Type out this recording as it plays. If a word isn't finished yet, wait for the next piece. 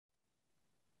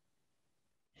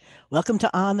Welcome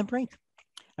to On the Brink,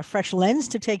 a fresh lens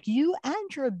to take you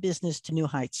and your business to new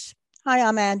heights. Hi,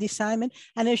 I'm Andi Simon,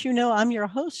 and as you know, I'm your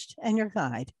host and your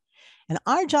guide. And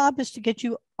our job is to get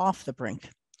you off the brink.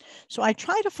 So I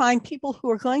try to find people who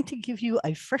are going to give you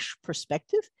a fresh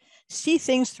perspective, see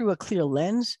things through a clear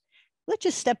lens. Let's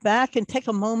just step back and take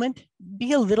a moment,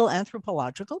 be a little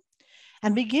anthropological,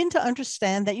 and begin to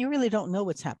understand that you really don't know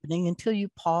what's happening until you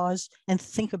pause and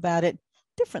think about it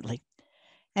differently.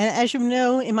 And as you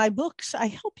know, in my books, I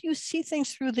help you see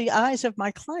things through the eyes of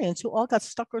my clients who all got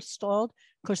stuck or stalled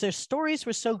because their stories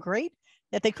were so great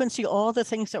that they couldn't see all the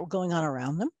things that were going on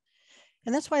around them.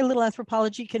 And that's why a little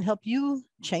anthropology can help you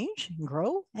change and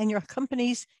grow and your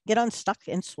companies get unstuck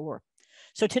and soar.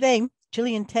 So today,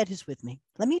 Gillian Tett is with me.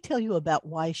 Let me tell you about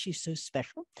why she's so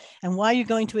special and why you're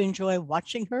going to enjoy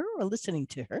watching her or listening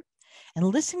to her, and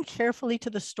listen carefully to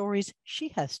the stories she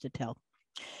has to tell.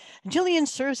 Gillian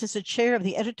serves as the chair of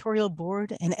the editorial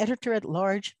board and editor at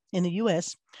large in the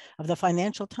US of the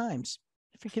Financial Times.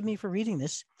 Forgive me for reading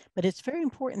this, but it's very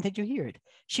important that you hear it.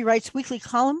 She writes weekly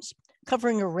columns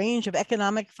covering a range of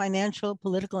economic, financial,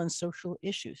 political, and social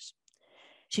issues.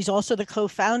 She's also the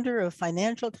co-founder of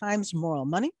Financial Times Moral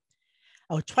Money,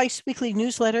 a twice weekly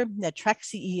newsletter that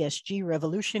tracks the ESG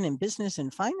revolution in business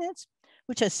and finance,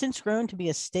 which has since grown to be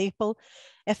a staple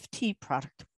FT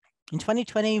product. In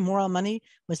 2020, Moral Money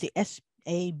was the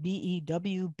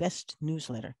SABEW Best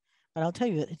Newsletter. But I'll tell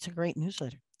you, it's a great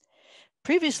newsletter.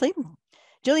 Previously,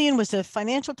 Gillian was the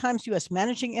Financial Times US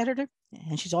Managing Editor,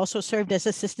 and she's also served as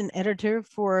assistant editor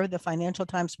for the Financial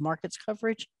Times markets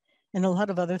coverage and a lot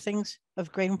of other things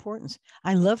of great importance.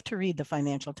 I love to read the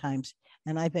Financial Times,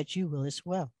 and I bet you will as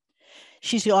well.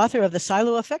 She's the author of The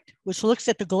Silo Effect, which looks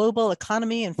at the global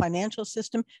economy and financial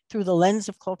system through the lens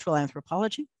of cultural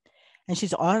anthropology. And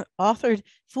she's authored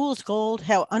Fool's Gold,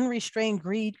 How Unrestrained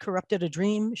Greed Corrupted a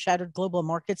Dream, Shattered Global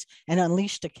Markets, and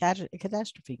Unleashed a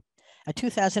Catastrophe, a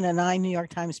 2009 New York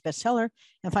Times bestseller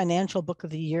and Financial Book of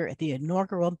the Year at the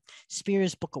inaugural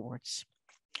Spears Book Awards.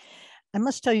 I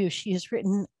must tell you, she has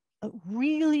written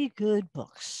really good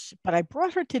books, but I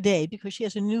brought her today because she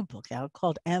has a new book out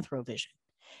called Anthrovision.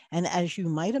 And as you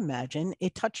might imagine,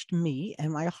 it touched me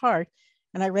and my heart.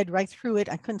 And I read right through it.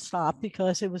 I couldn't stop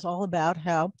because it was all about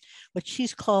how what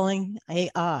she's calling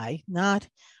AI, not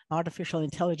artificial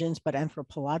intelligence, but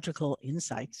anthropological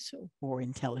insights or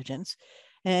intelligence,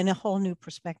 and a whole new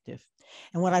perspective.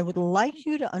 And what I would like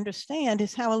you to understand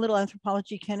is how a little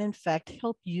anthropology can, in fact,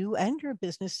 help you and your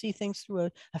business see things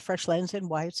through a fresh lens and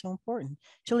why it's so important.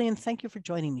 Gillian, thank you for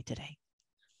joining me today.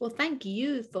 Well, thank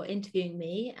you for interviewing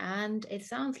me. And it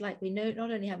sounds like we not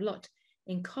only have a lot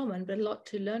in common, but a lot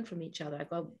to learn from each other.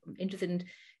 I'm interested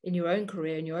in your own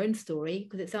career and your own story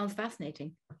because it sounds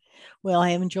fascinating. Well,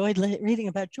 I have enjoyed reading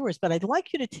about yours, but I'd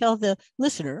like you to tell the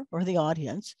listener or the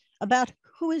audience about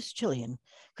who is Gillian,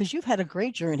 because you've had a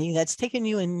great journey that's taken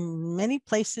you in many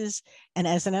places. And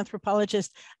as an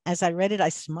anthropologist, as I read it, I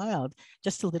smiled.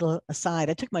 Just a little aside,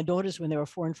 I took my daughters when they were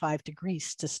 4 and 5 to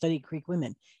Greece to study Greek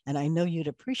women. And I know you'd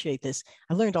appreciate this.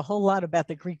 I learned a whole lot about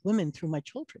the Greek women through my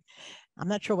children. I'm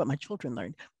not sure what my children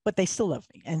learned, but they still love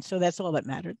me. And so that's all that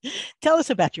mattered. Tell us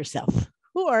about yourself.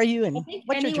 Who are you and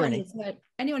what's your journey?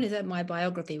 Anyone who's heard my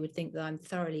biography would think that I'm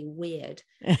thoroughly weird.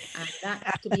 And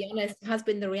that, to be honest, has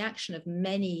been the reaction of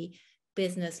many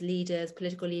business leaders,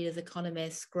 political leaders,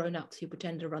 economists, grown-ups who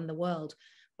pretend to run the world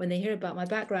when they hear about my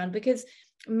background, because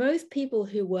most people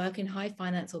who work in high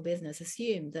finance or business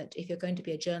assume that if you're going to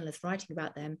be a journalist writing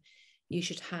about them, you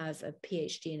should have a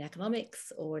PhD in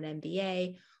economics or an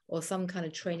MBA or some kind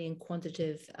of training in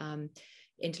quantitative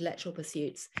intellectual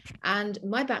pursuits. And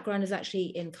my background is actually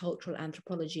in cultural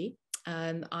anthropology.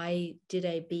 I did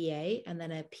a BA and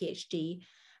then a PhD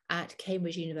at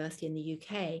Cambridge University in the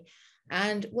UK.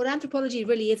 And what anthropology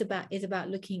really is about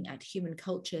looking at human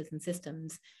cultures and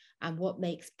systems and what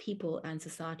makes people and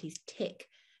societies tick,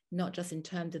 not just in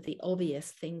terms of the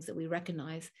obvious things that we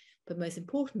recognize, but most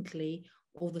importantly,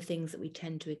 all the things that we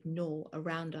tend to ignore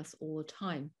around us all the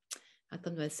time. I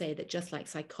sometimes say that just like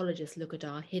psychologists look at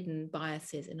our hidden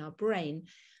biases in our brain,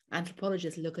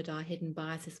 anthropologists look at our hidden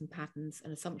biases and patterns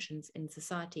and assumptions in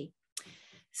society.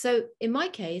 So in my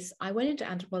case, I went into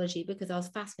anthropology because I was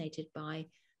fascinated by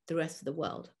the rest of the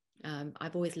world.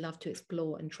 I've always loved to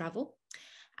explore and travel.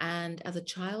 And as a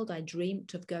child, I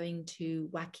dreamt of going to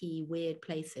wacky, weird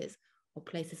places or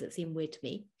places that seem weird to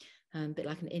me, a bit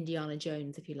like an Indiana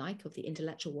Jones, if you like, of the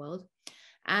intellectual world.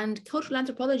 And cultural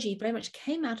anthropology very much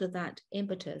came out of that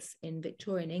impetus in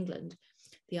Victorian England,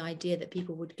 the idea that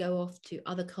people would go off to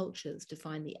other cultures to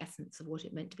find the essence of what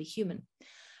it meant to be human.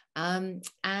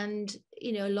 And,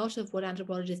 you know, a lot of what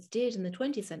anthropologists did in the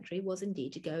 20th century was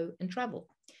indeed to go and travel.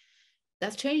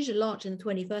 that's changed a lot in the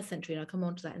 21st century, and I'll come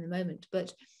on to that in a moment.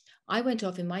 But I went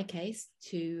off, in my case,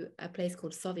 to a place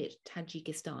called Soviet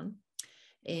Tajikistan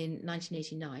in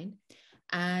 1989.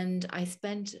 And I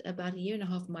spent about a year and a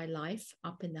half of my life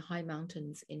up in the high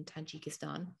mountains in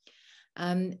Tajikistan,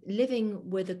 living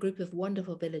with a group of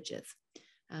wonderful villagers.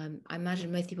 I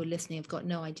imagine most people listening have got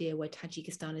no idea where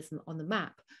Tajikistan is on the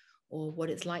map or what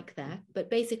it's like there. But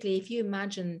basically, if you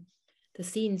imagine the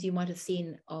scenes you might have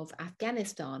seen of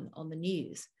Afghanistan on the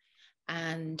news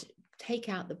and take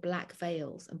out the black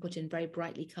veils and put in very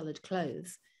brightly colored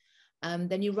clothes,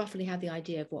 then you roughly have the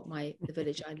idea of what the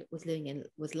village I was living in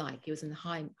was like. It was in the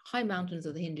high mountains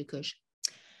of the Hindu Kush.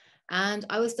 And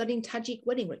I was studying Tajik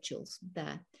wedding rituals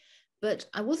there. But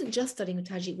I wasn't just studying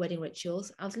Tajik wedding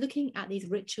rituals. I was looking at these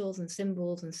rituals and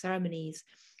symbols and ceremonies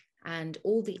and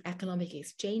all the economic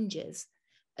exchanges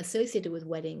associated with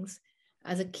weddings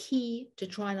as a key to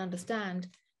try and understand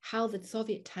how the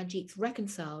Soviet Tajiks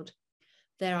reconciled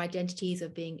their identities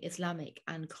of being Islamic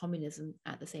and communism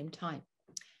at the same time.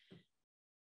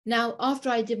 Now, after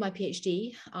I did my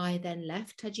PhD, I then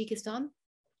left Tajikistan.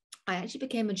 I actually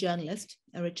became a journalist,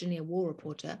 originally a war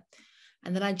reporter,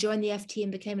 and then I joined the FT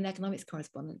and became an economics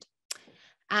correspondent.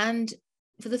 And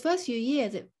for the first few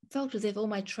years, it felt as if all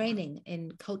my training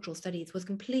in cultural studies was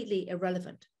completely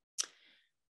irrelevant.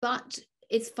 But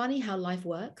it's funny how life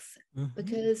works,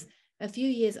 because a few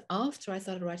years after I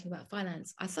started writing about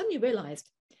finance, I suddenly realized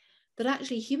that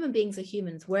actually human beings are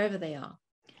humans wherever they are.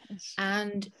 Yes.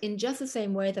 And in just the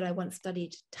same way that I once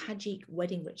studied Tajik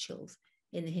wedding rituals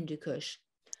in the Hindu Kush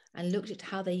and looked at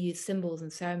how they use symbols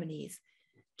and ceremonies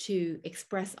to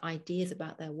express ideas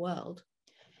about their world,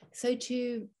 so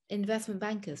too investment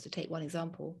bankers, to take one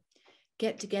example,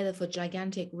 get together for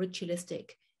gigantic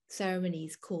ritualistic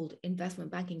ceremonies called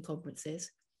investment banking conferences,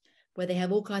 where they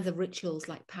have all kinds of rituals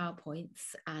like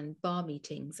PowerPoints and bar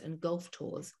meetings and golf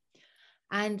tours.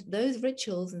 And those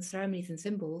rituals and ceremonies and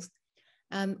symbols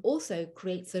also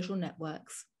create social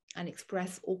networks and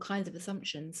express all kinds of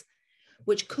assumptions,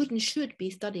 which could and should be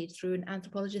studied through an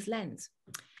anthropologist lens.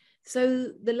 So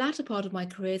the latter part of my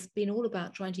career has been all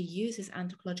about trying to use this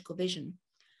anthropological vision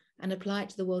and apply it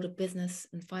to the world of business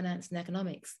and finance and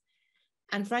economics.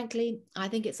 And frankly, I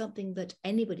think it's something that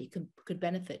anybody could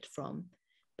benefit from,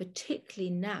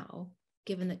 particularly now,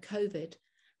 given that COVID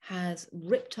has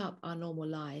ripped up our normal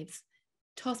lives,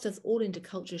 tossed us all into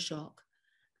culture shock,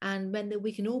 and meant that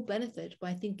we can all benefit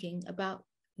by thinking about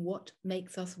what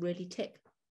makes us really tick.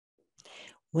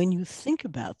 When you think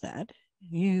about that,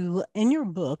 you, in your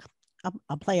book,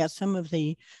 I'll play out some of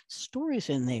the stories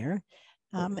in there.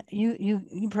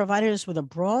 You provided us with a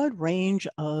broad range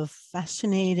of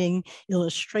fascinating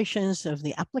illustrations of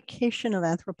the application of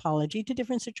anthropology to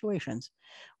different situations,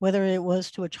 whether it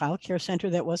was to a child care center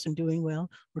that wasn't doing well,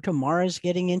 or to Mars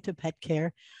getting into pet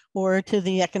care, or to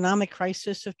the economic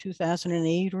crisis of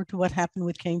 2008, or to what happened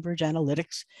with Cambridge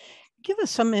Analytics. Give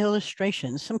us some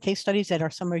illustrations, some case studies that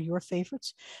are some of your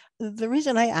favorites. The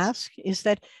reason I ask is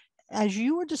that as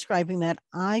you were describing that,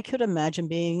 I could imagine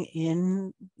being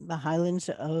in the highlands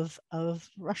of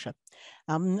Russia.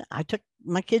 I took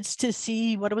my kids to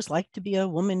see what it was like to be a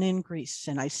woman in Greece,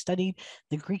 and I studied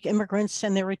the Greek immigrants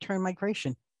and their return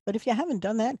migration. But if you haven't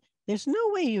done that, there's no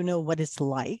way you know what it's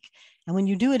like. And when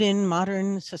you do it in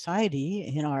modern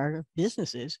society, in our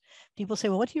businesses, people say,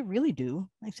 well, what do you really do?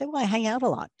 I say, well, I hang out a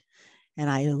lot. And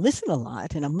I listen a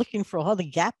lot, and I'm looking for all the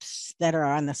gaps that are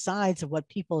on the sides of what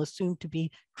people assume to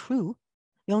be true.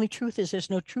 The only truth is there's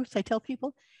no truth, I tell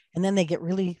people. And then they get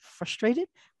really frustrated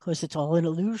because it's all an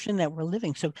illusion that we're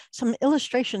living. So some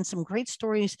illustrations, some great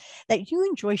stories that you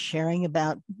enjoy sharing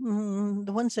about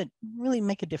the ones that really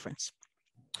make a difference.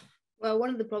 Well, one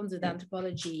of the problems with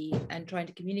anthropology and trying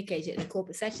to communicate it in a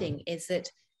corporate setting is that,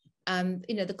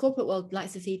 the corporate world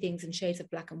likes to see things in shades of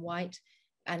black and white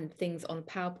and things on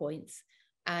PowerPoints.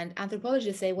 And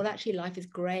anthropologists say, well, actually life is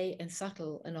gray and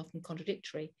subtle and often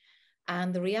contradictory.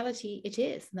 And the reality, it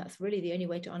is. And that's really the only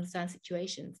way to understand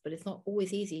situations. But it's not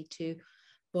always easy to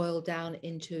boil down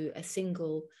into a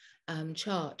single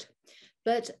chart.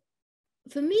 But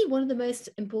for me, one of the most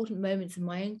important moments in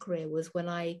my own career was when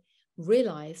I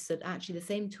realized that actually the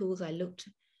same tools I looked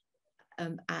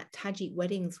at Tajik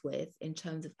weddings with in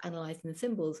terms of analyzing the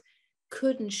symbols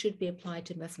could and should be applied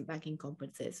to investment banking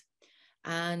conferences.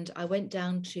 And I went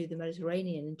down to the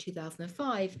Mediterranean in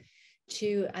 2005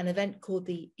 to an event called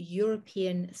the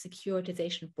European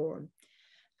Securitization Forum,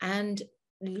 and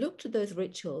looked at those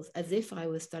rituals as if I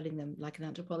was studying them like an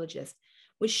anthropologist,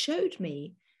 which showed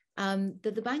me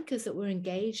that the bankers that were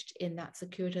engaged in that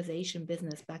securitization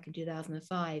business back in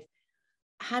 2005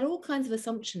 had all kinds of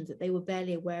assumptions that they were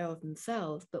barely aware of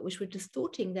themselves, but which were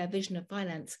distorting their vision of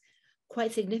finance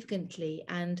quite significantly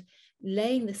and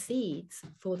laying the seeds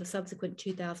for the subsequent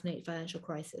 2008 financial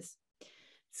crisis.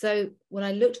 So when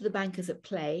I looked at the bankers at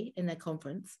play in their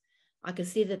conference, I could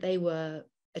see that they were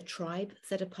a tribe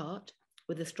set apart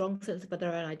with a strong sense of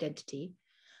their own identity.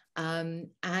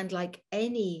 And like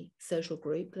any social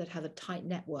group that has a tight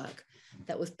network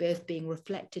that was both being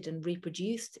reflected and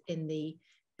reproduced in the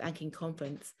banking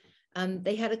conference,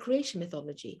 they had a creation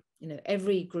mythology. You know,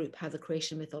 every group has a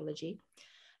creation mythology.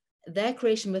 Their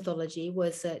creation mythology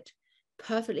was that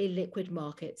perfectly liquid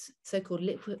markets, so-called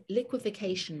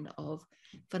liquefaction of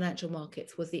financial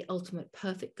markets, was the ultimate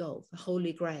perfect goal, the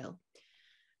holy grail.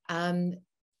 And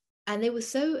they were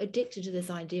so addicted to this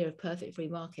idea of perfect free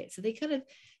markets, so they kind of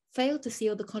failed to see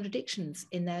all the contradictions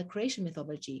in their creation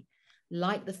mythology,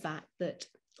 like the fact that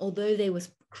although they were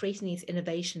creating these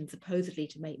innovations supposedly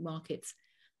to make markets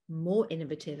more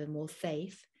innovative and more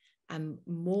safe and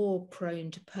more prone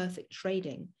to perfect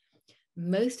trading,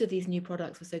 most of these new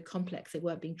products were so complex they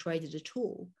weren't being traded at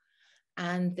all.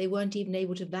 And they weren't even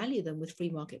able to value them with free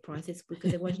market prices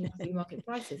because there weren't enough free market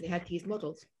prices. They had to use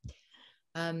models.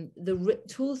 The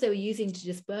tools they were using to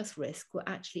disperse risk were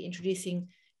actually introducing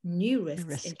new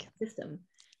risks into the system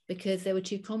because they were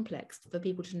too complex for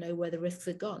people to know where the risks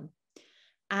had gone.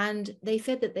 And they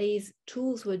said that these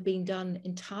tools were being done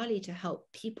entirely to help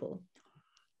people,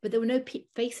 but there were no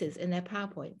faces in their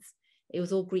PowerPoints. It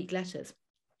was all Greek letters.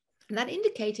 And that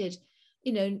indicated,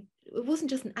 you know, it wasn't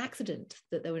just an accident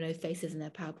that there were no faces in their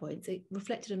PowerPoints. It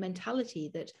reflected a mentality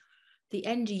that the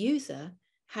end user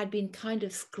had been kind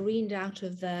of screened out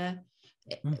of their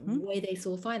way they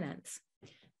saw finance.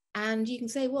 And you can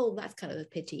say, well, that's kind of a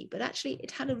pity, but actually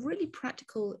it had a really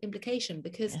practical implication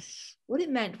because what it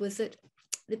meant was that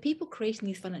the people creating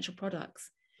these financial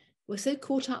products were so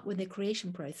caught up with the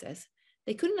creation process,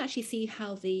 they couldn't actually see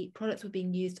how the products were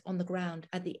being used on the ground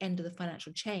at the end of the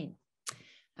financial chain.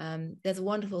 There's a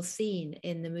wonderful scene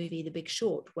in the movie The Big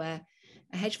Short where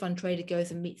a hedge fund trader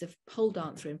goes and meets a pole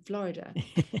dancer in Florida.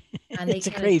 And it's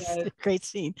a great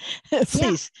scene.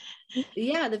 Please.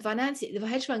 Yeah, the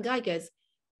hedge fund guy goes,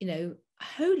 you know,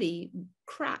 holy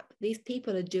crap, these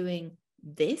people are doing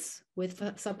this with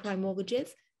subprime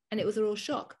mortgages. And it was a real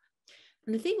shock.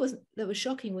 And the thing that was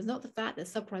shocking was not the fact that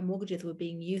subprime mortgages were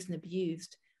being used and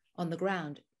abused on the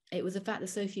ground. It was the fact that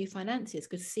so few financiers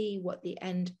could see what the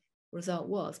end result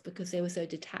was because they were so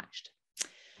detached.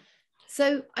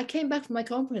 So I came back from my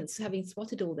conference having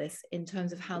spotted all this in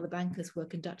terms of how the bankers were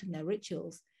conducting their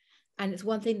rituals. And it's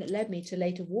one thing that led me to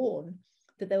later warn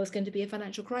that there was going to be a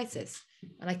financial crisis.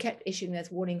 And I kept issuing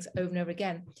those warnings over and over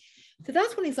again. So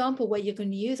that's one example where you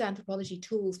can use anthropology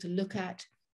tools to look at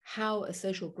how a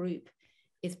social group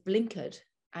is blinkered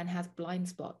and has blind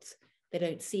spots they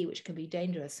don't see, which can be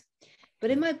dangerous.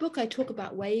 But in my book, I talk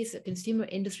about ways that consumer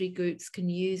industry groups can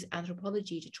use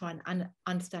anthropology to try and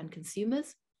understand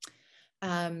consumers,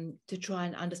 to try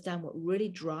and understand what really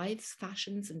drives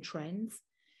fashions and trends,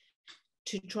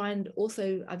 to try and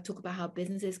also, I've talked about how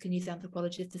businesses can use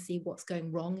anthropologists to see what's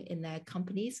going wrong in their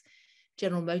companies.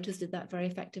 General Motors did that very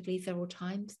effectively several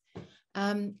times.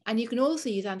 And you can also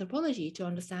use anthropology to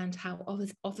understand how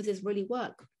offices really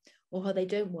work or how they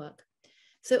don't work.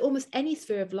 So almost any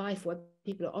sphere of life where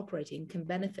people are operating can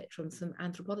benefit from some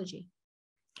anthropology.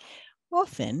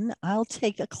 Often I'll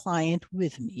take a client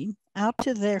with me out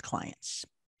to their clients.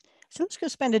 So let's go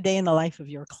spend a day in the life of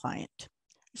your client.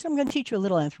 So I'm going to teach you a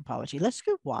little anthropology. Let's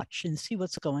go watch and see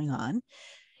what's going on.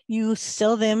 You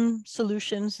sell them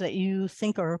solutions that you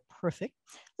think are perfect.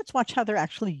 Let's watch how they're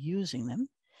actually using them.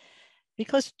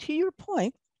 Because to your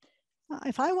point,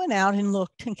 if I went out and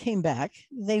looked and came back,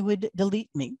 they would delete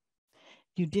me.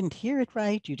 You didn't hear it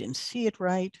right. You didn't see it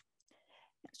right.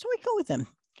 So I go with them.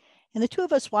 And the two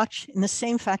of us watch in the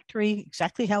same factory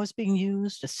exactly how it's being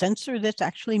used, a sensor that's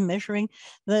actually measuring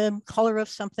the color of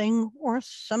something or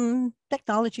some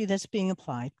technology that's being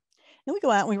applied. And we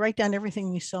go out and we write down everything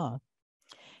we saw.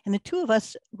 And the two of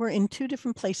us were in two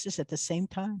different places at the same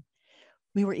time.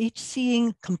 We were each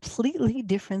seeing completely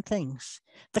different things.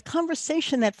 The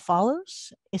conversation that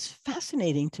follows is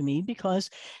fascinating to me because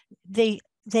they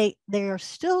are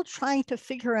still trying to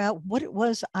figure out what it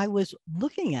was I was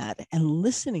looking at and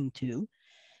listening to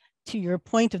your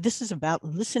point of this is about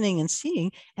listening and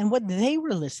seeing and what they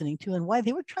were listening to and why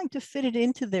they were trying to fit it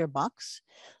into their box,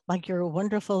 like your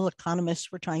wonderful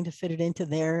economists were trying to fit it into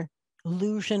their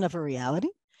illusion of a reality.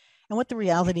 and what the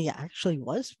reality actually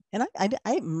was. And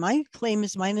my claim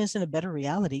is mine isn't a better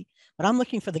reality, but I'm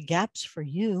looking for the gaps for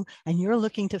you, and you're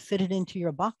looking to fit it into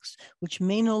your box, which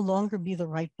may no longer be the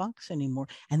right box anymore.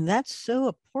 And that's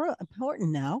so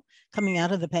important now, coming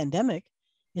out of the pandemic,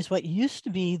 is what used to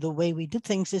be the way we did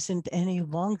things isn't any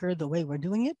longer the way we're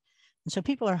doing it. And so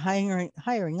people are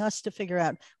hiring us to figure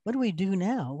out, what do we do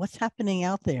now? What's happening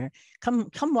out there? Come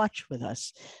watch with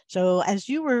us. So as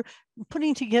you were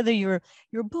putting together your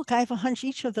book, I have a hunch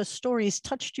each of the stories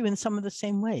touched you in some of the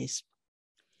same ways.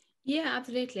 Yeah,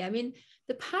 absolutely. I mean,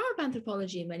 the power of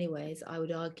anthropology in many ways, I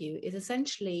would argue, is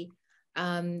essentially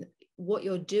what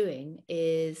you're doing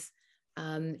is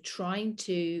trying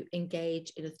to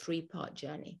engage in a three-part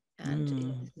journey. And this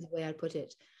is the way I put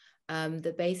it,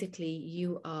 that basically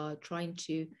you are trying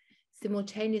to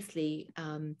simultaneously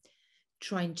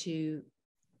trying to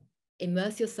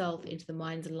immerse yourself into the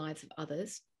minds and lives of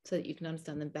others so that you can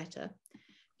understand them better.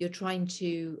 You're trying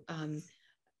to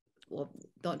well,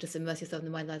 not just immerse yourself in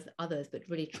the mind and lives of others, but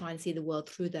really try and see the world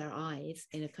through their eyes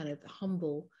in a kind of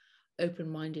humble,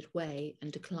 open-minded way,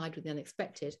 and to collide with the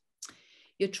unexpected.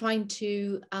 You're trying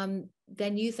to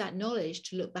then use that knowledge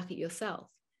to look back at yourself,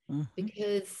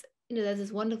 because there's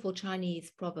this wonderful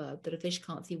Chinese proverb that a fish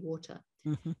can't see water.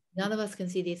 None of us can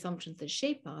see the assumptions that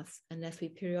shape us unless we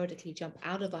periodically jump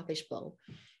out of our fishbowl,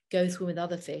 go swim with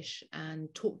other fish and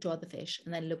talk to other fish,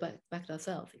 and then look back at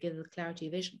ourselves. It gives us clarity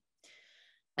of vision.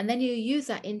 And then you use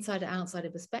that insider outsider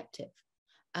perspective,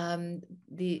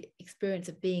 the experience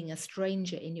of being a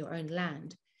stranger in your own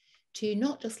land, to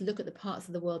not just look at the parts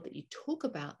of the world that you talk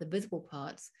about, the visible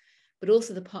parts, but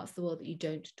also the parts of the world that you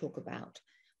don't talk about,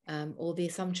 or the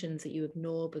assumptions that you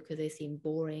ignore because they seem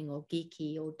boring or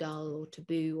geeky or dull or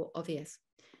taboo or obvious.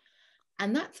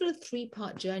 And that sort of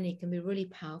three-part journey can be really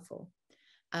powerful.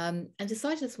 And to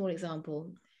cite a small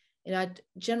example,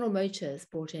 General Motors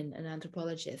brought in an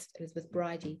anthropologist, Elizabeth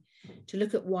Bridie, to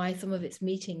look at why some of its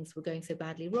meetings were going so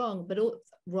badly wrong, but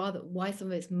rather why some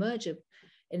of its merger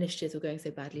initiatives were going so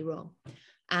badly wrong.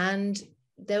 And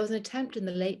there was an attempt in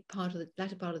the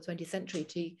latter part of the 20th century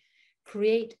to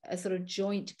create a sort of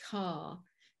joint car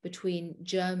between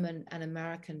German and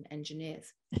American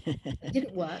engineers. It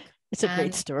didn't work. It's a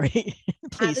great story.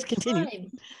 Please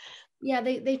continue. Yeah,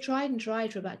 they tried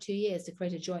for about 2 years to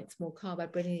create a joint small car by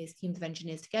bringing these teams of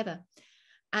engineers together.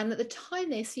 And at the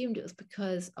time, they assumed it was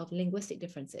because of linguistic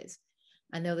differences.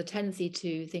 And there was a tendency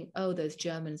to think, oh, those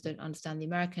Germans don't understand the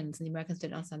Americans and the Americans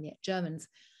don't understand the Germans,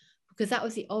 because that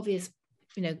was the obvious,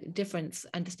 difference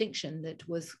and distinction that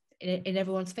was in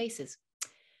everyone's faces.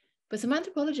 But some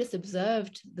anthropologists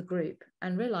observed the group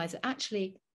and realized that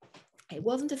actually it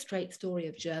wasn't a straight story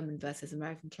of German versus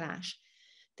American clash.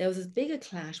 There was this bigger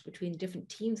clash between different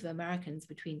teams of Americans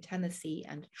between Tennessee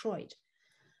and Detroit,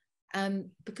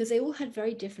 because they all had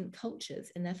very different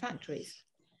cultures in their factories.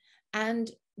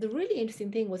 And the really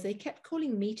interesting thing was they kept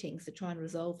calling meetings to try and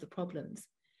resolve the problems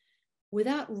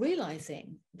without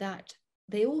realizing that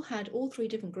all three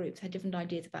different groups had different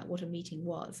ideas about what a meeting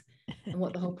was and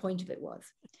what the whole point of it was.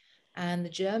 And the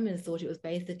Germans thought it was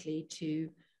basically to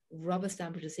rubber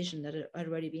stamp a decision that had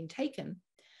already been taken,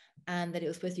 and that it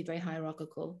was supposed to be very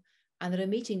hierarchical, and that a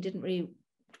meeting didn't really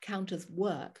count as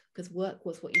work, because work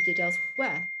was what you did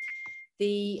elsewhere.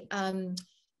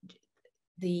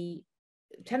 The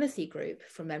Tennessee group,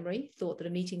 from memory, thought that the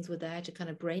meetings were there to kind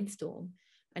of brainstorm,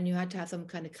 and you had to have some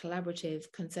kind of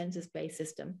collaborative, consensus-based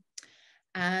system.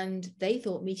 And they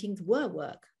thought meetings were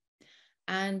work.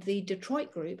 And the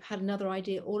Detroit group had another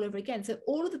idea all over again. So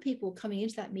all of the people coming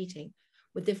into that meeting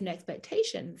with different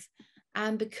expectations,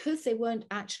 and because they weren't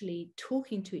actually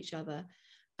talking to each other,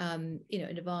 in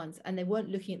advance, and they weren't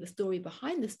looking at the story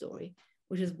behind the story,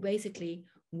 which is basically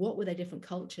what were their different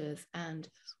cultures and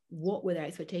what were their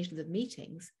expectations of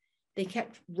meetings, they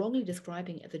kept wrongly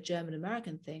describing it as a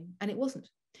German-American thing, and it wasn't.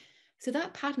 So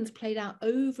that pattern's played out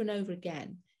over and over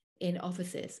again in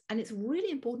offices. And it's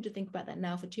really important to think about that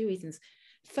now for two reasons.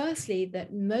 Firstly,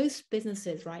 that most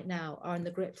businesses right now are in the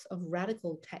grips of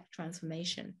radical tech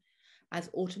transformation as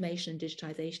automation and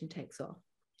digitization takes off.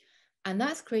 And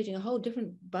that's creating a whole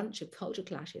different bunch of culture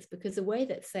clashes, because the way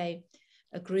that, say,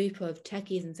 a group of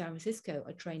techies in San Francisco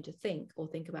are trained to think or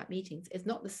think about meetings is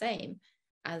not the same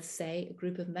as, say, a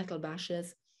group of metal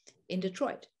bashers in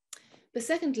Detroit. But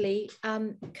secondly,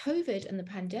 COVID and the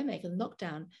pandemic and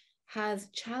lockdown has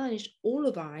challenged all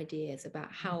of our ideas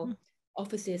about how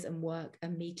offices and work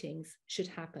and meetings should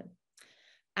happen.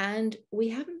 And we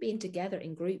haven't been together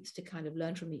in groups to kind of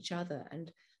learn from each other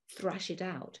and thrash it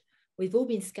out. We've all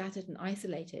been scattered and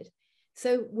isolated.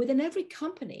 So within every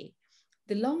company,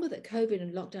 the longer that COVID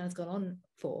and lockdown has gone on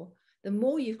for, the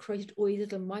more you've created all these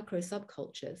little micro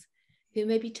subcultures who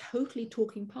may be totally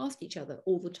talking past each other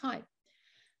all the time.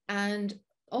 And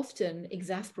often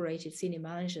exasperated senior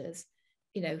managers,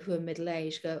 who are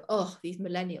middle-aged go, oh, these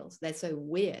millennials, they're so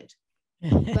weird.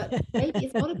 But maybe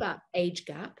it's not about age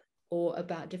gap or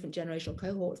about different generational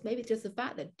cohorts. Maybe it's just the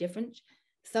fact that different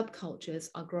subcultures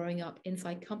are growing up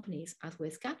inside companies as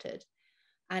we're scattered.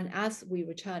 And as we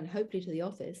return, hopefully, to the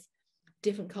office,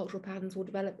 different cultural patterns will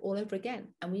develop all over again.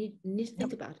 And we need to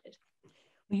think about it.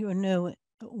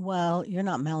 Well, you're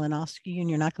not Malinowski and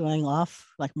you're not going off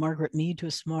like Margaret Mead to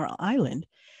a small island.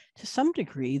 To some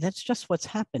degree, that's just what's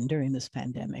happened during this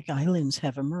pandemic. Islands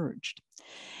have emerged.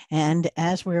 And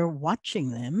as we're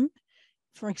watching them,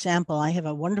 for example, I have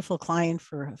a wonderful client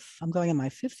I'm going on my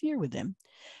 5th year with them,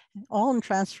 all in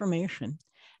transformation.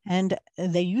 And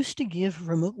they used to give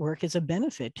remote work as a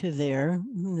benefit to their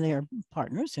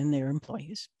partners and their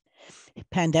employees.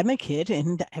 Pandemic hit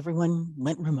and everyone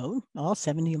went remote, all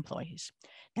 70 employees.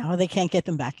 Now they can't get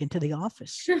them back into the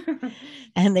office.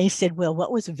 And they said, well,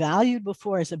 what was valued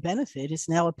before as a benefit is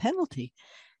now a penalty.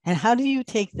 And how do you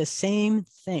take the same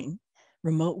thing,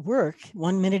 remote work,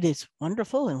 1 minute it's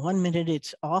wonderful and 1 minute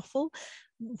it's awful?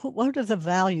 What are the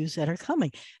values that are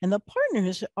coming? And the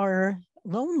partners are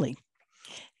lonely.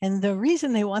 And the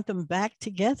reason they want them back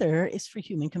together is for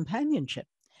human companionship.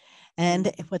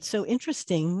 And what's so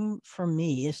interesting for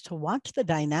me is to watch the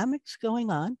dynamics going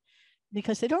on,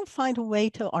 because they don't find a way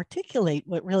to articulate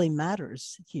what really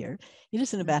matters here. It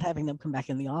isn't about having them come back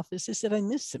in the office. It's that I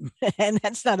miss them. And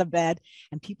that's not a bad,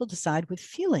 and people decide with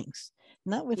feelings,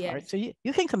 not with heart. So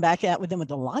you can come back out with them with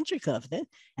the logic of it,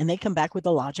 and they come back with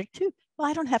the logic too. Well,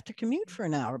 I don't have to commute for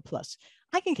an hour plus.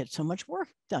 I can get so much work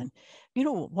done.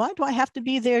 Why do I have to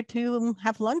be there to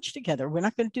have lunch together? We're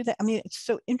not going to do that. I mean, it's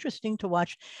so interesting to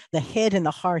watch the head and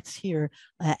the hearts here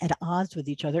at odds with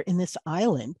each other in this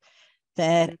island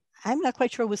that I'm not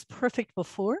quite sure was perfect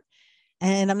before.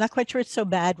 And I'm not quite sure it's so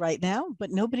bad right now, but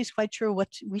nobody's quite sure what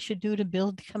we should do to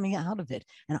build coming out of it.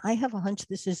 And I have a hunch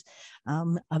this is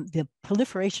the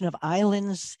proliferation of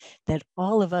islands that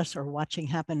all of us are watching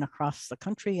happen across the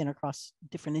country and across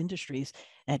different industries.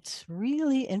 It's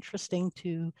really interesting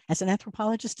as an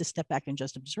anthropologist, to step back and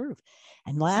just observe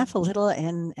and laugh a little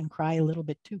and cry a little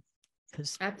bit too.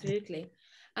 Absolutely.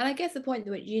 And I guess the point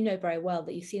that you know very well,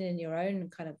 that you've seen in your own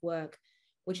kind of work,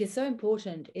 which is so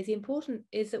important is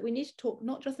that we need to talk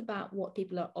not just about what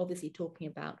people are obviously talking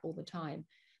about all the time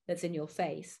that's in your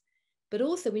face, but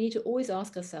also we need to always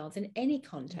ask ourselves, in any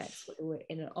context, whether we're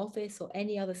in an office or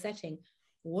any other setting,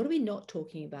 what are we not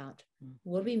talking about?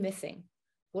 What are we missing?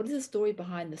 What is the story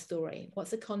behind the story?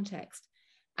 What's the context?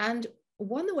 And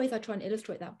one of the ways I try and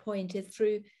illustrate that point is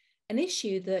through an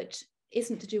issue that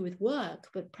isn't to do with work,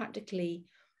 but practically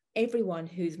everyone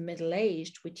who's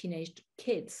middle-aged with teenage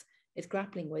kids is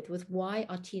grappling with, was why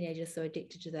are teenagers so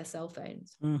addicted to their cell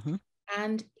phones?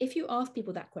 And if you ask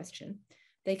people that question,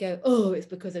 they go, oh, it's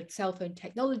because of cell phone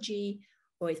technology,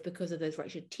 or it's because of those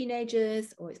wretched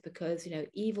teenagers, or it's because,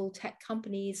 evil tech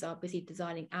companies are busy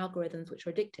designing algorithms which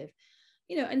are addictive.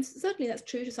 And certainly that's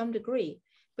true to some degree.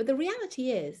 But the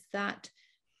reality is that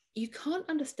you can't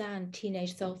understand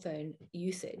teenage cell phone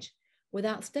usage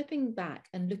without stepping back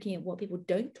and looking at what people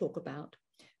don't talk about,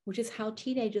 which is how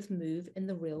teenagers move in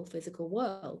the real physical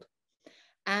world.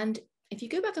 And if you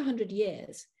go back 100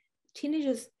 years,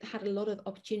 teenagers had a lot of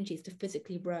opportunities to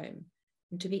physically roam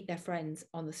and to meet their friends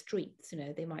on the streets.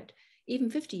 They might, even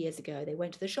 50 years ago, they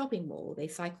went to the shopping mall, they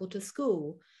cycled to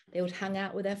school, they would hang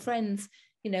out with their friends,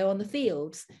 on the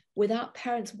fields without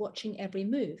parents watching every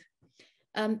move.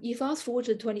 You fast forward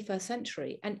to the 21st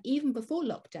century, and even before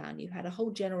lockdown, you had a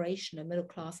whole generation of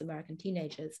middle-class American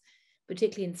teenagers,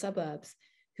 particularly in suburbs,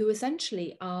 who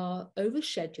essentially are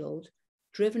overscheduled,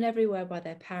 driven everywhere by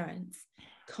their parents,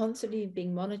 constantly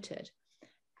being monitored.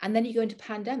 And then you go into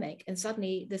pandemic, and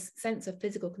suddenly this sense of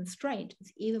physical constraint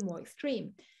is even more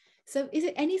extreme. So is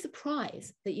it any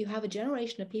surprise that you have a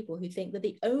generation of people who think that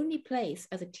the only place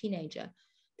as a teenager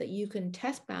that you can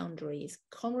test boundaries,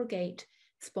 congregate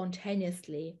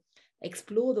spontaneously,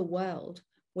 explore the world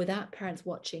without parents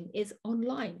watching is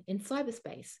online in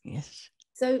cyberspace? Yes.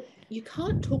 So you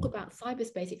can't talk about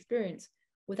cyberspace experience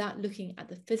without looking at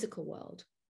the physical world.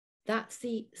 That's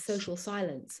the social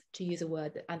silence, to use a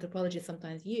word that anthropologists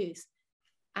sometimes use.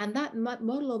 And that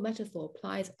model or metaphor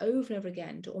applies over and over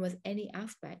again to almost any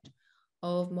aspect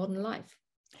of modern life.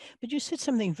 But you said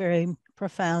something very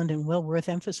profound and well worth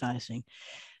emphasizing.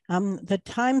 The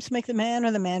times make the man,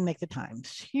 or the man make the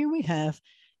times. Here we have,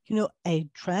 a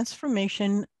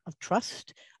transformation of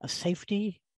trust, of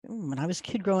safety. When I was a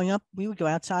kid growing up, we would go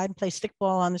outside and play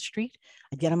stickball on the street.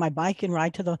 I'd get on my bike and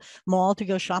ride to the mall to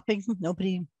go shopping.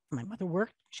 My mother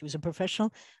worked. She was a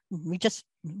professional. We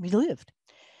lived.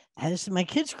 As my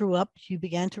kids grew up, you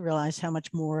began to realize how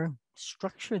much more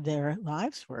structured their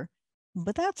lives were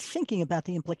without thinking about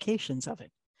the implications of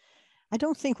it. I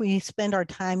don't think we spend our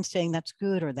time saying that's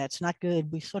good or that's not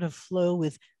good. We sort of flow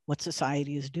with what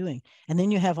society is doing. And then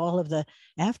you have all of the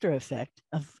after effect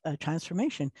of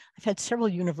transformation. I've had several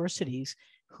universities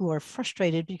who are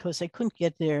frustrated because they couldn't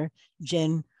get their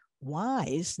Gen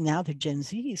Ys, now they're Gen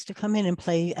Zs, to come in and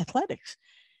play athletics.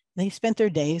 They spent their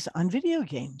days on video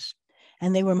games.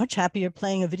 And they were much happier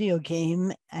playing a video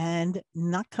game and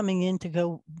not coming in to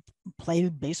go play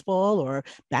baseball or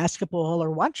basketball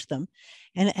or watch them.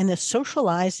 And the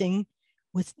socializing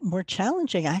was more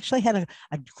challenging. I actually had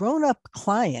a grown-up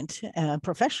client, a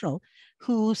professional,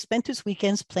 who spent his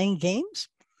weekends playing games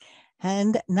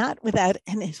and not without,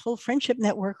 and his whole friendship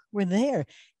network were there.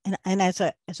 And as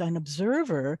an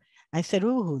observer, I said,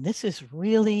 "Ooh, this is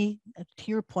really,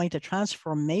 to your point, a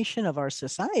transformation of our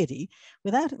society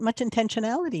without much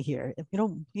intentionality here."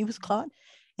 He was caught,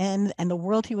 and the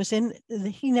world he was in,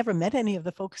 he never met any of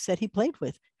the folks that he played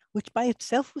with, which by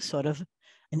itself was sort of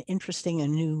an interesting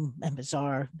and new and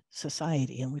bizarre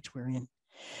society in which we're in.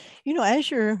 As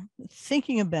you're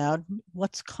thinking about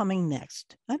what's coming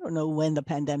next, I don't know when the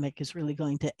pandemic is really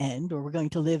going to end, or we're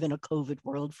going to live in a COVID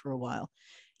world for a while.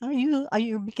 Are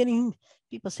you beginning?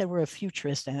 People said we're a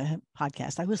futurist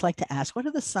podcast. I always like to ask, what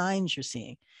are the signs you're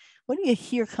seeing? What do you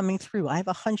hear coming through? I have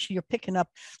a hunch you're picking up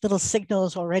little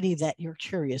signals already that you're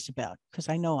curious about, because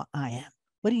I know I am.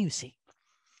 What do you see?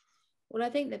 Well, I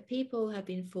think that people have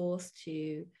been forced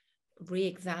to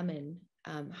re-examine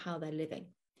how they're living.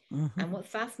 Mm-hmm. And what's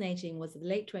fascinating was the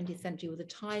late 20th century was a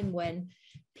time when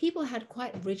people had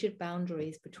quite rigid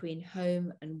boundaries between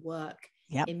home and work.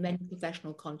 Yep. In many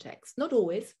professional contexts. Not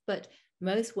always, but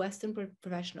most Western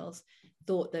professionals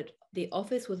thought that the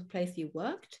office was a place you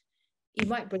worked. You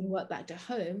might bring work back to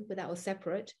home, but that was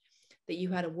separate. That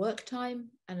you had a work time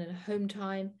and a home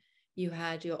time. You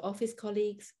had your office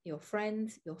colleagues, your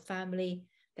friends, your family.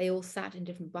 They all sat in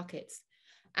different buckets.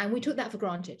 And we took that for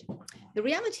granted. The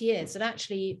reality is that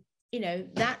actually,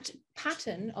 that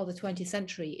pattern of the 20th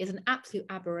century is an absolute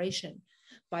aberration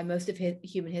by most of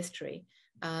human history.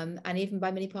 And even by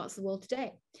many parts of the world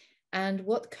today. And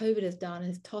what COVID has done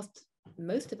has tossed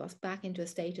most of us back into a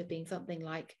state of being something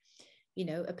like,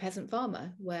 a peasant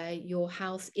farmer, where your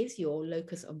house is your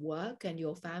locus of work and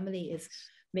your family is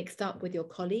mixed up with your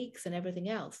colleagues and everything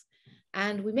else.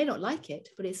 And we may not like it,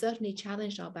 but it certainly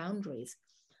challenged our boundaries.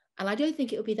 And I don't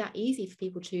think it would be that easy for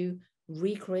people to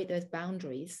recreate those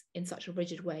boundaries in such a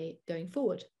rigid way going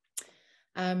forward.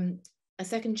 A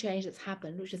second change that's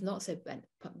happened, which is not so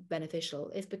beneficial,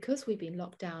 is because we've been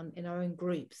locked down in our own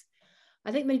groups.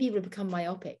 I think many people have become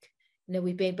myopic.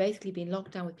 We've basically been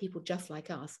locked down with people just like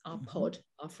us, our pod,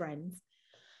 our friends.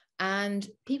 And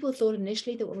people thought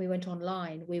initially that when we went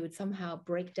online, we would somehow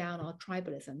break down our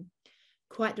tribalism.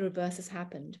 Quite the reverse has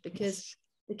happened, because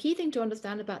the key thing to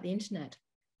understand about the internet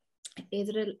is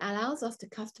that it allows us to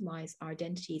customize our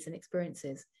identities and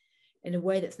experiences in a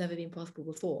way that's never been possible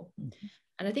before. Mm-hmm.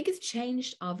 And I think it's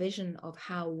changed our vision of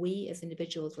how we as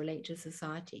individuals relate to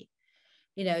society.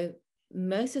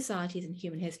 Most societies in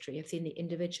human history have seen the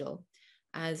individual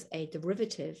as a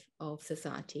derivative of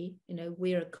society.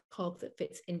 We're a cog that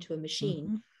fits into a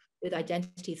machine with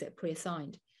identities that are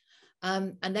pre-assigned.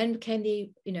 And then came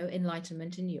the,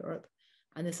 Enlightenment in Europe,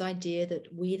 and this idea that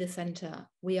we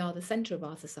are the center of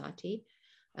our society.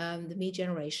 The me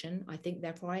generation, I think,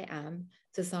 therefore I am,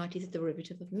 society is a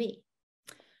derivative of me.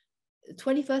 The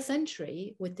 21st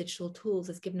century with digital tools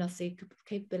has given us the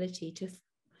capability to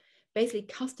basically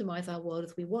customize our world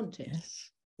as we want it. Yes.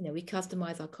 We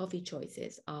customize our coffee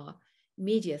choices, our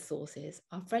media sources,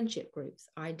 our friendship groups,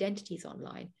 our identities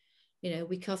online.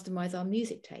 We customize our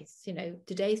music tastes.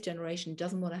 Today's generation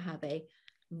doesn't want to have a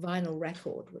vinyl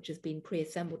record which has been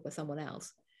pre-assembled by someone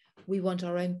else. We want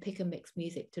our own pick and mix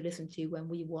music to listen to when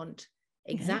we want,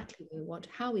 exactly what we want,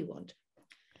 how we want.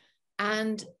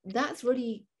 And that's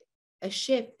really a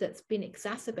shift that's been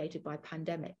exacerbated by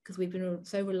pandemic, because we've been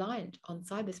so reliant on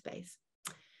cyberspace.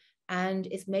 And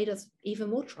it's made us even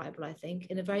more tribal, I think,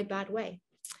 in a very bad way.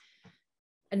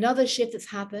 Another shift that's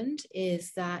happened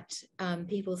is that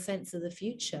people's sense of the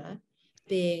future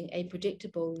being a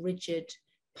predictable, rigid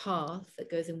path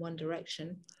that goes in one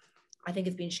direction, I think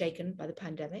has been shaken by the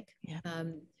pandemic. Yeah.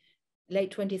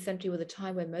 Late 20th century was a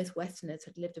time when most Westerners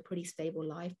had lived a pretty stable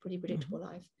life, pretty predictable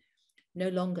life. No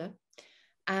longer.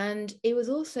 And it was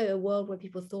also a world where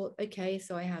people thought, okay,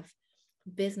 so I have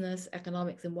business,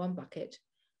 economics in one bucket,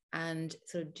 and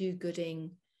sort of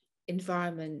do-gooding,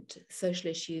 environment,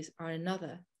 social issues are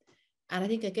another. And I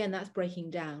think, again, that's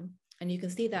breaking down. And you can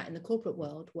see that in the corporate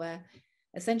world, where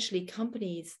essentially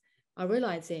companies are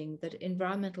realizing that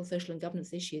environmental, social, and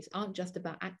governance issues aren't just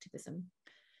about activism.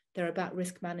 They're about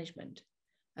risk management,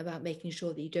 about making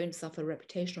sure that you don't suffer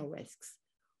reputational risks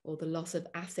or the loss of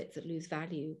assets that lose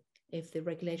value if the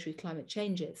regulatory climate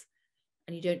changes,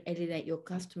 and you don't alienate your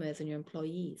customers and your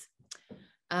employees.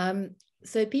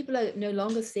 So people are no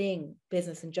longer seeing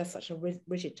business in just such a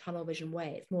rigid tunnel vision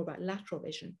way. It's more about lateral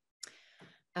vision.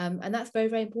 And that's very,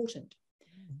 very important.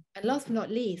 And last but not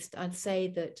least, I'd say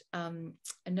that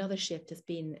another shift has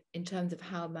been in terms of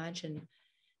how I imagine,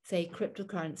 say,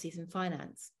 cryptocurrencies and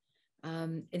finance.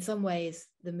 In some ways,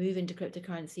 the move into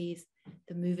cryptocurrencies,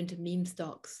 the move into meme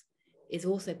stocks is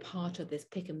also part of this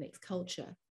pick and mix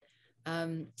culture.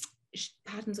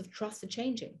 Patterns of trust are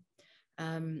changing. As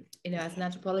an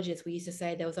anthropologist, we used to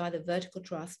say there was either vertical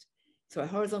trust, so a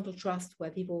horizontal trust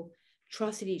where people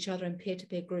trusted each other in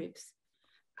peer-to-peer groups,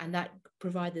 and that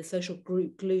provided the social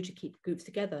group glue to keep groups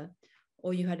together,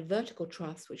 or you had vertical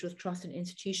trust, which was trust in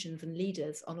institutions and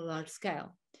leaders on a large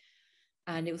scale.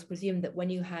 And it was presumed that when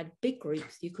you had big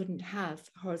groups, you couldn't have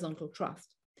horizontal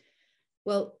trust.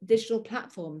 Well, digital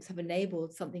platforms have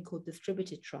enabled something called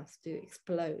distributed trust to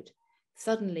explode.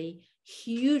 Suddenly,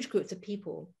 huge groups of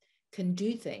people can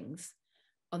do things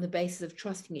on the basis of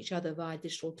trusting each other via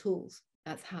digital tools.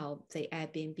 That's how, say,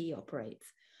 Airbnb operates.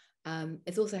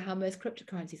 It's also how most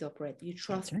cryptocurrencies operate. You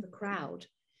trust the crowd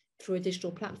through a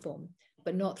digital platform,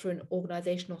 but not through an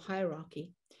organizational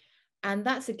hierarchy. And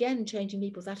that's, again, changing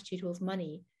people's attitude towards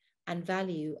money and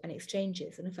value and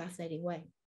exchanges in a fascinating way.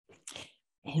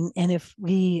 And if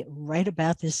we write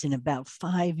about this in about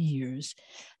 5 years,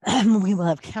 we will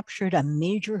have captured a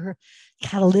major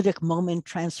catalytic moment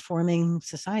transforming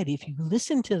society. If you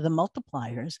listen to the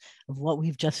multipliers of what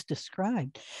we've just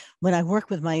described, when I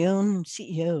work with my own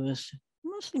CEOs,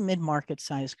 mostly mid-market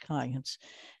size clients,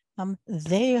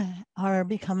 they are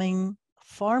becoming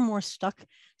far more stuck,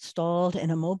 stalled,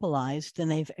 and immobilized than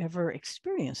they've ever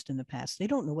experienced in the past. They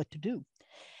don't know what to do.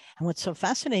 And what's so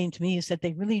fascinating to me is that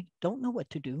they really don't know what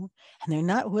to do, and they're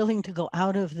not willing to go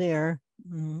out of their,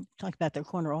 talk about their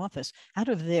corner office, out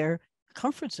of their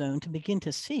comfort zone to begin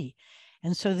to see.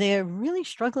 And so they're really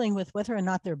struggling with whether or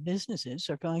not their businesses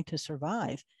are going to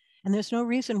survive. And there's no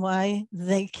reason why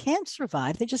they can't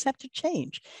survive. They just have to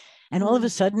change. And all of a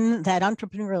sudden, that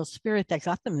entrepreneurial spirit that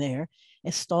got them there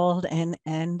is stalled. And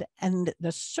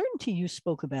the certainty you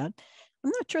spoke about, I'm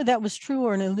not sure that was true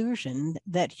or an illusion,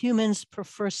 that humans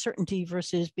prefer certainty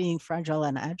versus being fragile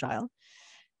and agile.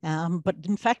 But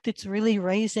in fact, it's really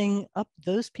raising up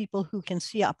those people who can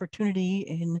see opportunity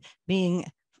in being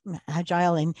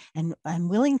agile and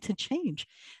willing to change.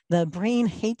 The brain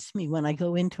hates me when I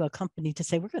go into a company to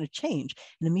say, we're going to change.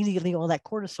 And immediately all that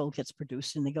cortisol gets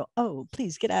produced and they go, oh,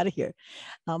 please get out of here.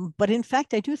 But in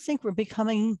fact, I do think we're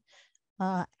becoming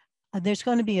there's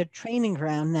going to be a training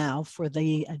ground now for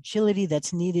the agility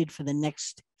that's needed for the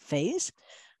next phase,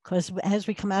 because as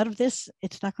we come out of this,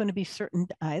 it's not going to be certain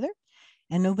either.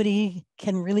 And nobody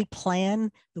can really plan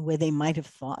the way they might have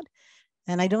thought.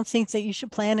 And I don't think that you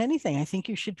should plan anything. I think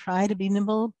you should try to be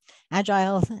nimble,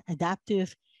 agile,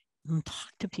 adaptive, and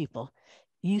talk to people.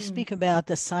 You speak about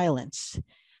the silence.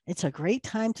 It's a great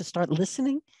time to start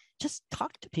listening. Just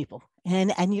talk to people.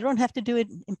 And you don't have to do it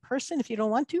in person if you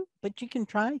don't want to, but you can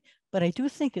try. But I do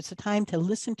think it's a time to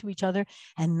listen to each other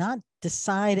and not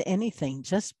decide anything.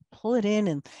 Just pull it in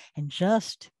and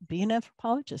just be an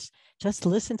anthropologist. Just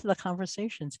listen to the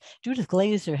conversations. Judith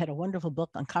Glaser had a wonderful book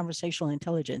on conversational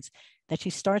intelligence that she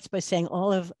starts by saying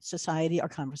all of society are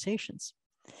conversations.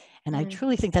 And I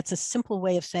truly think that's a simple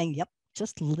way of saying, yep,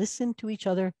 just listen to each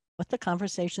other, what the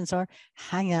conversations are,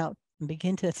 hang out and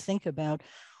begin to think about,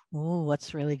 oh,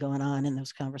 what's really going on in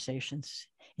those conversations.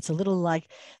 It's a little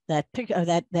like that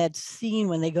that scene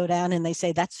when they go down and they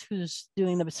say, that's who's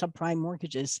doing the subprime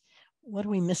mortgages. What are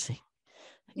we missing?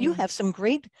 You have some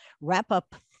great wrap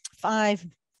up 5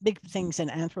 big things in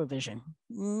Anthrovision.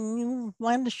 You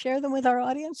want to share them with our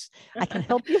audience? I can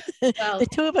help you. Well, the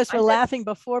two of us were laughing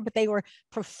before, but they were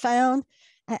profound.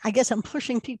 I guess I'm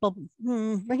pushing people,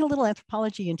 bring a little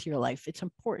anthropology into your life. It's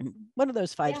important. What are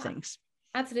those 5 things?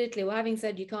 Absolutely. Well, having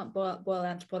said you can't boil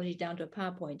anthropology down to a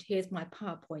PowerPoint, here's my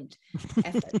PowerPoint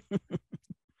effort.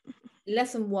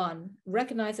 Lesson 1,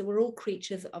 recognize that we're all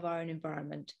creatures of our own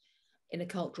environment in a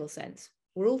cultural sense.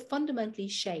 We're all fundamentally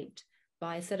shaped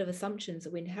by a set of assumptions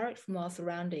that we inherit from our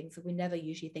surroundings that we never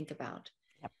usually think about.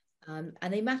 Yep.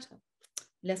 And they matter.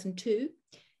 Lesson 2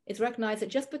 is recognize that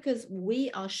just because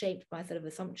we are shaped by a set of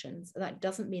assumptions, that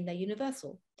doesn't mean they're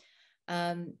universal.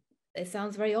 It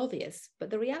sounds very obvious, but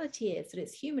the reality is that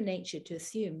it's human nature to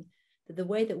assume that the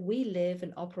way that we live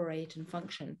and operate and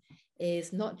function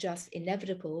is not just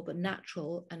inevitable, but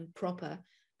natural and proper,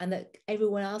 and that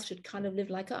everyone else should kind of live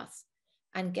like us.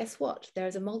 And guess what? There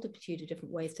is a multitude of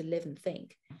different ways to live and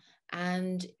think.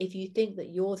 And if you think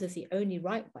that yours is the only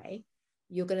right way,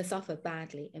 you're going to suffer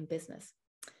badly in business.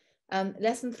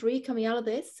 Lesson 3 coming out of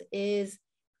this is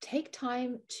take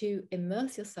time to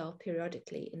immerse yourself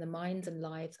periodically in the minds and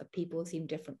lives of people who seem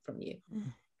different from you.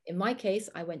 In my case,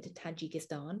 I went to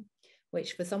Tajikistan,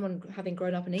 which for someone having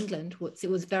grown up in England, it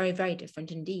was very, very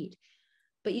different indeed.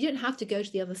 But you don't have to go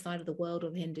to the other side of the world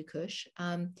or the Hindu Kush.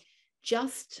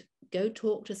 Just go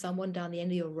talk to someone down the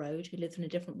end of your road who lives in a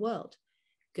different world.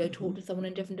 Go talk to someone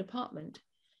in a different department.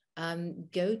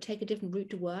 Go take a different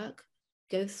route to work.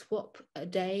 Go swap a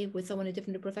day with someone in a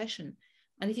different profession.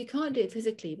 And if you can't do it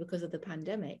physically because of the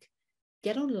pandemic,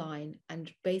 get online and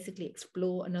basically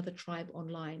explore another tribe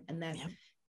online and their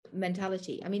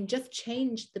mentality. I mean, just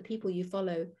change the people you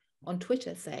follow on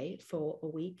Twitter, say, for a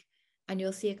week, and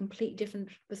you'll see a complete different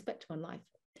perspective on life.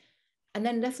 And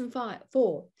then lesson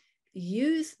 4,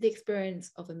 use the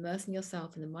experience of immersing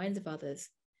yourself in the minds of others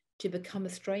to become a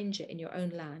stranger in your own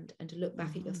land and to look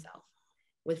back at yourself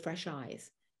with fresh eyes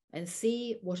and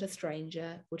see what a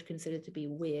stranger would consider to be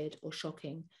weird or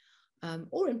shocking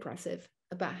or impressive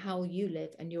about how you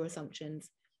live and your assumptions.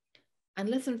 And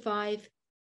lesson 5,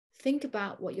 think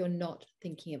about what you're not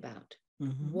thinking about.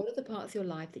 What are the parts of your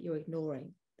life that you're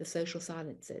ignoring, the social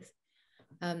silences?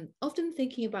 Often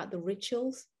thinking about the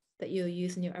rituals that you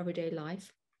use in your everyday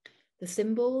life, the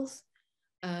symbols,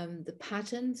 the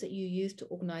patterns that you use to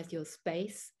organize your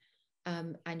space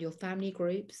and your family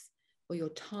groups or your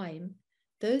time.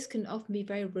 Those can often be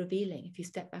very revealing if you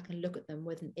step back and look at them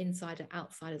with an insider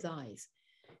outsider's eyes.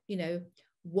 You know,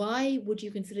 why would you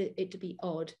consider it to be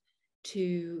odd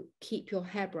to keep your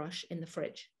hairbrush in the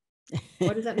fridge?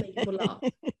 Why does that make people laugh?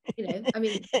 You know, I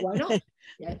mean, why not?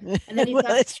 You know? And then you Well,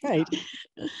 that's right.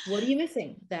 What are you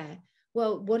missing there?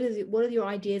 Well, what are your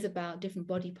ideas about different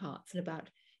body parts and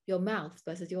about your mouth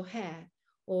versus your hair?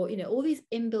 Or, you know, all these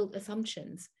inbuilt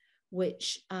assumptions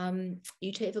which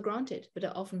you take for granted, but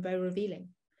are often very revealing.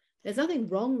 There's nothing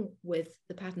wrong with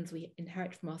the patterns we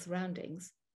inherit from our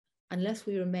surroundings unless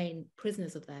we remain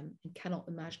prisoners of them and cannot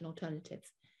imagine alternatives.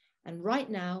 And right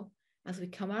now, as we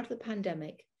come out of the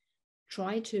pandemic,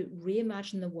 try to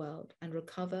reimagine the world and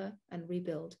recover and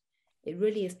rebuild. It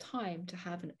really is time to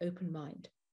have an open mind,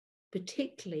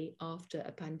 particularly after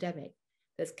a pandemic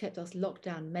that's kept us locked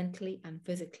down mentally and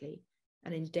physically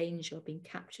and in danger of being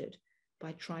captured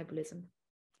by tribalism.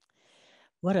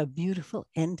 What a beautiful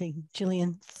ending,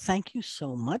 Gillian. Thank you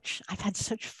so much. I've had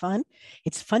such fun.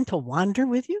 It's fun to wander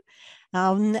with you.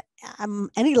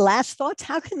 Any last thoughts?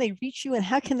 How can they reach you and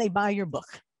how can they buy your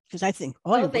book? Because I think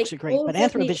all your books are great, but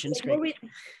Anthrovision is great.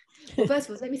 Well, first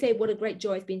of all, let me say what a great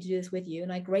joy it's been to do this with you.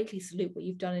 And I greatly salute what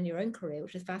you've done in your own career,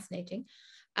 which is fascinating.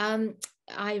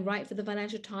 I write for the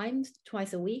Financial Times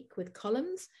twice a week with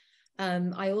columns.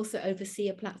 I also oversee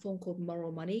a platform called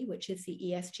Moral Money, which is the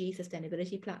ESG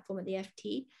sustainability platform at the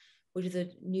FT, which is a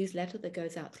newsletter that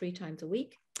goes out 3 times a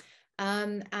week.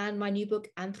 And my new book,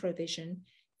 Anthrovision,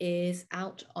 is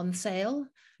out on sale.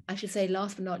 I should say,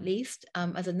 last but not least,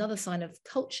 as another sign of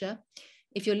culture,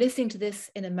 if you're listening to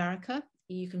this in America,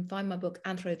 you can find my book,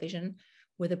 Anthrovision,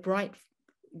 with a bright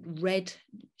red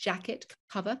jacket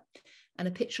cover and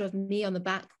a picture of me on the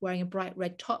back wearing a bright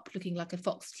red top looking like a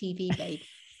Fox TV babe.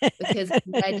 Because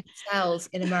red sells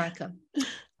in America.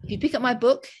 If you pick up my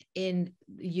book in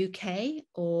the UK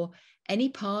or any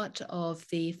part of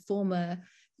the former,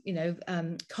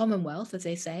 Commonwealth, as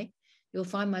they say, you'll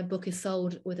find my book is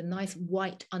sold with a nice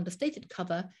white understated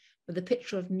cover with a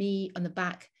picture of me on the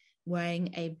back wearing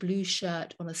a blue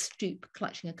shirt on a stoop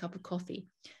clutching a cup of coffee,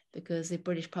 because the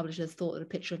British publishers thought that a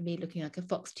picture of me looking like a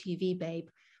Fox TV babe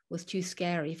was too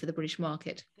scary for the British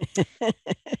market.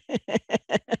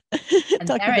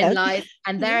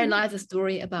 And therein lies a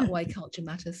story about why culture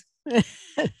matters.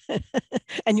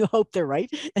 And you hope they're right.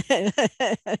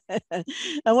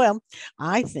 Well,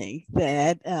 I think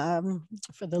that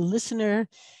for the listener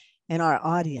and our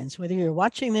audience, whether you're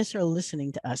watching this or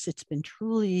listening to us, it's been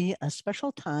truly a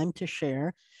special time to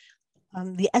share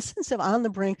the essence of On the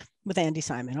Brink with Andi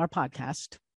Simon, our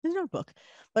podcast, is our book.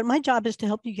 But my job is to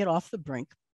help you get off the brink.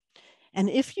 And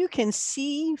if you can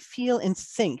see, feel, and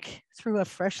think through a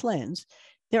fresh lens,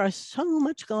 there are so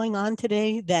much going on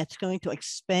today that's going to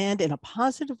expand in a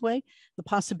positive way the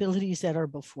possibilities that are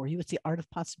before you. It's the art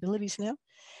of possibilities now.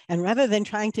 And rather than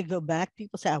trying to go back,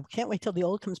 people say, I can't wait till the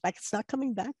old comes back. It's not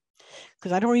coming back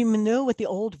because I don't even know what the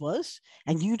old was.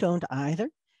 And you don't either.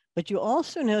 But you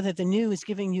also know that the new is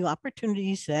giving you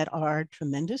opportunities that are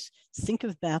tremendous. Think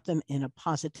about them in a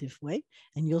positive way,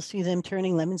 and you'll see them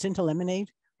turning lemons into lemonade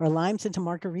or limes into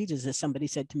margaritas, as somebody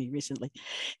said to me recently.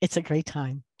 It's a great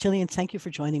time. Gillian, thank you for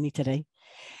joining me today.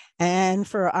 And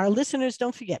for our listeners,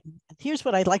 don't forget, here's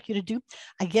what I'd like you to do.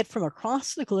 I get from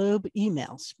across the globe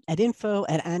emails at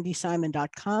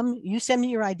info@andysimon.com. You send me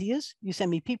your ideas. You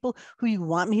send me people who you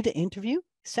want me to interview.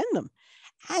 Send them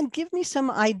and give me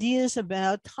some ideas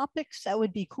about topics that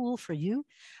would be cool for you.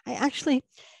 I actually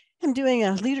am doing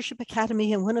a leadership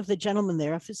academy, and one of the gentlemen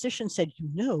there, a physician, said,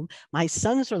 my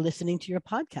sons are listening to your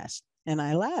podcast. And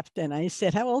I laughed and I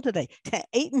said, how old are they?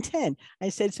 8 and 10. I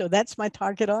said, so that's my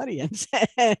target audience.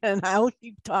 And I'll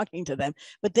keep talking to them.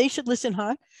 But they should listen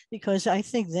hard, because I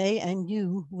think they and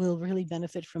you will really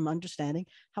benefit from understanding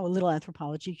how a little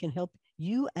anthropology can help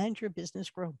you and your business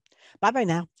grow. Bye-bye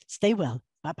now. Stay well.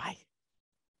 Bye-bye.